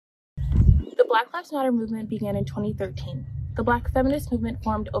Black Lives Matter movement began in 2013. The Black feminist movement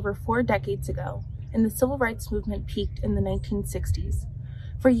formed over 4 decades ago, and the civil rights movement peaked in the 1960s.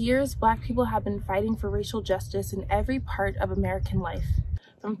 For years, Black people have been fighting for racial justice in every part of American life,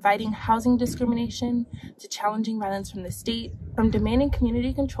 from fighting housing discrimination to challenging violence from the state, from demanding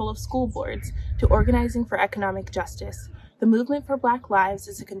community control of school boards to organizing for economic justice. The movement for Black lives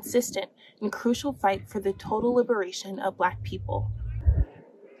is a consistent and crucial fight for the total liberation of Black people.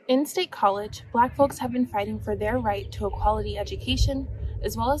 In State College, Black folks have been fighting for their right to a quality education,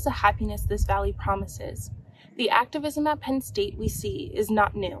 as well as the happiness this valley promises. The activism at Penn State we see is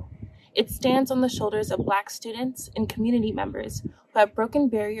not new. It stands on the shoulders of Black students and community members who have broken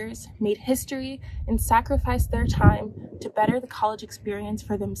barriers, made history, and sacrificed their time to better the college experience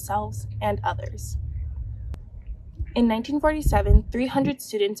for themselves and others. In 1947, 300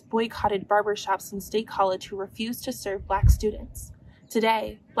 students boycotted barbershops in State College who refused to serve Black students.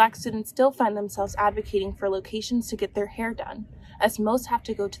 Today, Black students still find themselves advocating for locations to get their hair done, as most have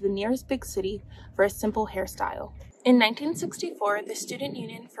to go to the nearest big city for a simple hairstyle. In 1964, the Student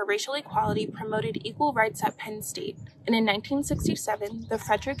Union for Racial Equality promoted equal rights at Penn State, and in 1967, the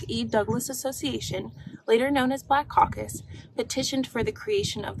Frederick E. Douglass Association, later known as Black Caucus, petitioned for the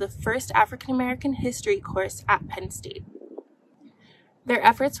creation of the first African American history course at Penn State. Their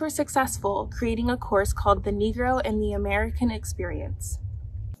efforts were successful, creating a course called The Negro and the American Experience.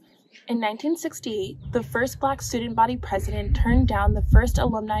 In 1968, the first Black student body president turned down the first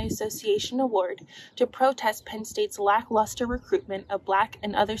Alumni Association award to protest Penn State's lackluster recruitment of Black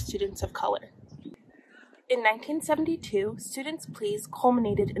and other students of color. In 1972, students' pleas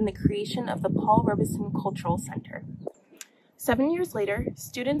culminated in the creation of the Paul Robeson Cultural Center. 7 years later,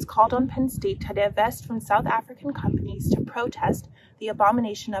 students called on Penn State to divest from South African companies to protest the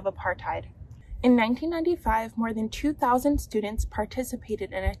abomination of apartheid. In 1995, more than 2,000 students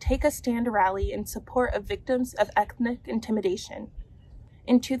participated in a Take a Stand rally in support of victims of ethnic intimidation.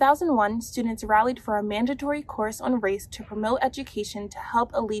 In 2001, students rallied for a mandatory course on race to promote education to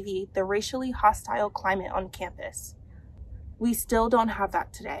help alleviate the racially hostile climate on campus. We still don't have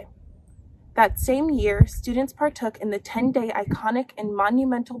that today. That same year, students partook in the 10-day iconic and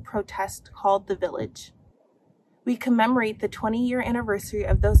monumental protest called The Village. We commemorate the 20-year anniversary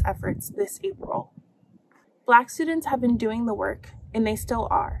of those efforts this April. Black students have been doing the work, and they still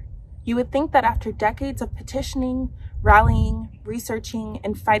are. You would think that after decades of petitioning, rallying, researching,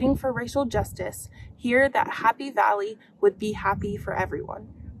 and fighting for racial justice, here that Happy Valley would be happy for everyone.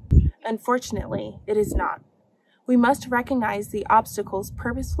 Unfortunately, it is not. We must recognize the obstacles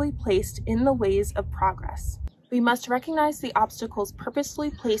purposefully placed in the ways of progress.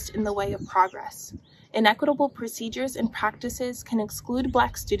 Inequitable procedures and practices can exclude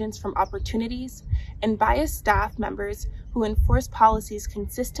Black students from opportunities, and biased staff members who enforce policies can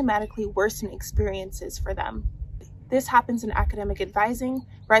systematically worsen experiences for them. This happens in academic advising,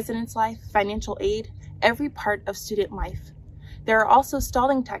 residence life, financial aid, every part of student life. There are also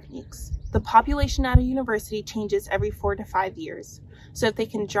stalling techniques. The population at a university changes every 4 to 5 years, so if they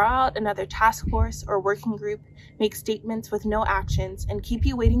can draw out another task force or working group, make statements with no actions, and keep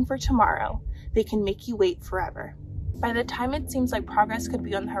you waiting for tomorrow, they can make you wait forever. By the time it seems like progress could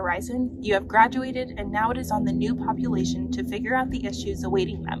be on the horizon, you have graduated, and now it is on the new population to figure out the issues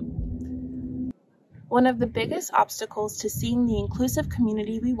awaiting them. One of the biggest obstacles to seeing the inclusive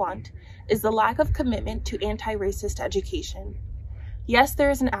community we want is the lack of commitment to anti-racist education. Yes, there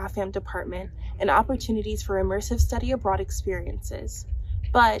is an AFAM department and opportunities for immersive study abroad experiences,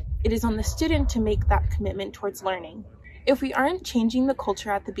 but it is on the student to make that commitment towards learning. If we aren't changing the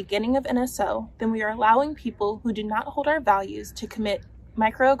culture at the beginning of NSO, then we are allowing people who do not hold our values to commit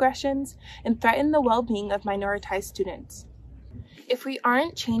microaggressions and threaten the well-being of minoritized students. If we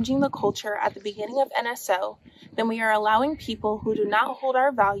aren't changing the culture at the beginning of NSO, then we are allowing people who do not hold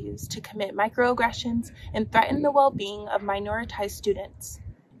our values to commit microaggressions and threaten the well-being of minoritized students.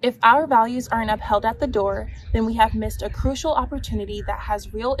 If our values aren't upheld at the door, then we have missed a crucial opportunity that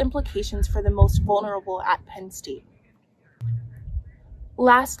has real implications for the most vulnerable at Penn State.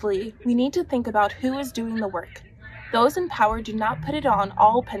 Lastly, we need to think about who is doing the work. Those in power do not put it on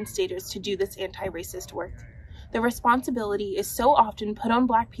all Penn Staters to do this anti-racist work. The responsibility is so often put on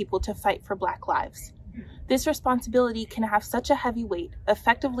Black people to fight for Black lives. This responsibility can have such a heavy weight,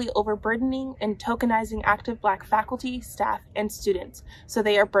 effectively overburdening and tokenizing active Black faculty, staff, and students, so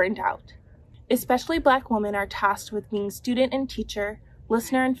they are burned out. Especially Black women are tasked with being student and teacher,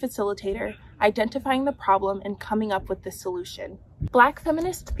 listener and facilitator, identifying the problem and coming up with the solution. Black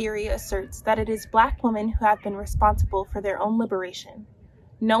feminist theory asserts that it is Black women who have been responsible for their own liberation.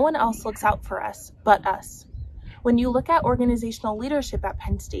 No one else looks out for us but us. When you look at organizational leadership at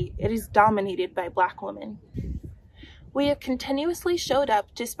Penn State, it is dominated by Black women. We have continuously showed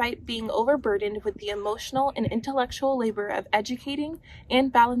up despite being overburdened with the emotional and intellectual labor of educating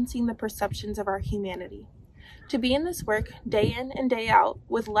and balancing the perceptions of our humanity. To be in this work day in and day out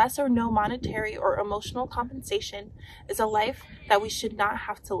with less or no monetary or emotional compensation is a life that we should not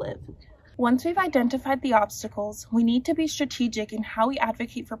have to live. Once we've identified the obstacles, we need to be strategic in how we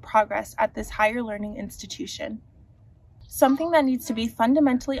advocate for progress at this higher learning institution. Something that needs to be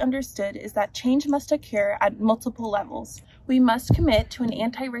fundamentally understood is that change must occur at multiple levels. We must commit to an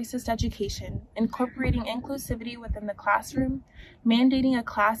anti-racist education, incorporating inclusivity within the classroom, mandating a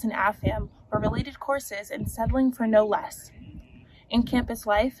class in AFAM or related courses, and settling for no less. In campus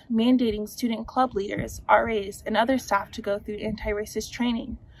life, mandating student club leaders, RAs, and other staff to go through anti-racist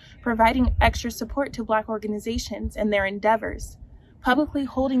training, providing extra support to Black organizations and their endeavors. Publicly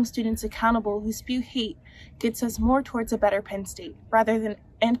holding students accountable who spew hate gets us more towards a better Penn State, rather than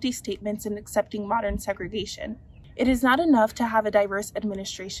empty statements and accepting modern segregation. It is not enough to have a diverse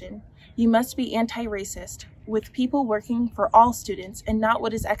administration. You must be anti-racist, with people working for all students and not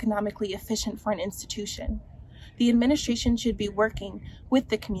what is economically efficient for an institution. The administration should be working with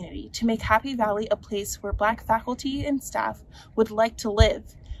the community to make Happy Valley a place where Black faculty and staff would like to live.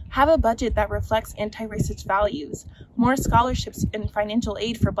 Have a budget that reflects anti-racist values, more scholarships and financial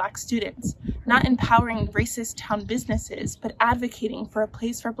aid for Black students, not empowering racist town businesses, but advocating for a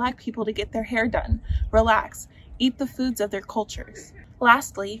place for Black people to get their hair done, relax, eat the foods of their cultures.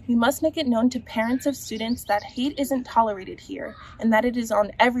 Lastly, we must make it known to parents of students that hate isn't tolerated here, and that it is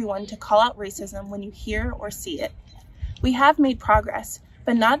on everyone to call out racism when you hear or see it. We have made progress,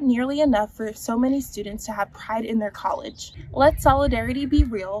 but not nearly enough for so many students to have pride in their college. Let solidarity be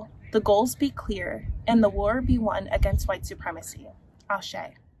real, the goals be clear, and the war be won against white supremacy. Ashe.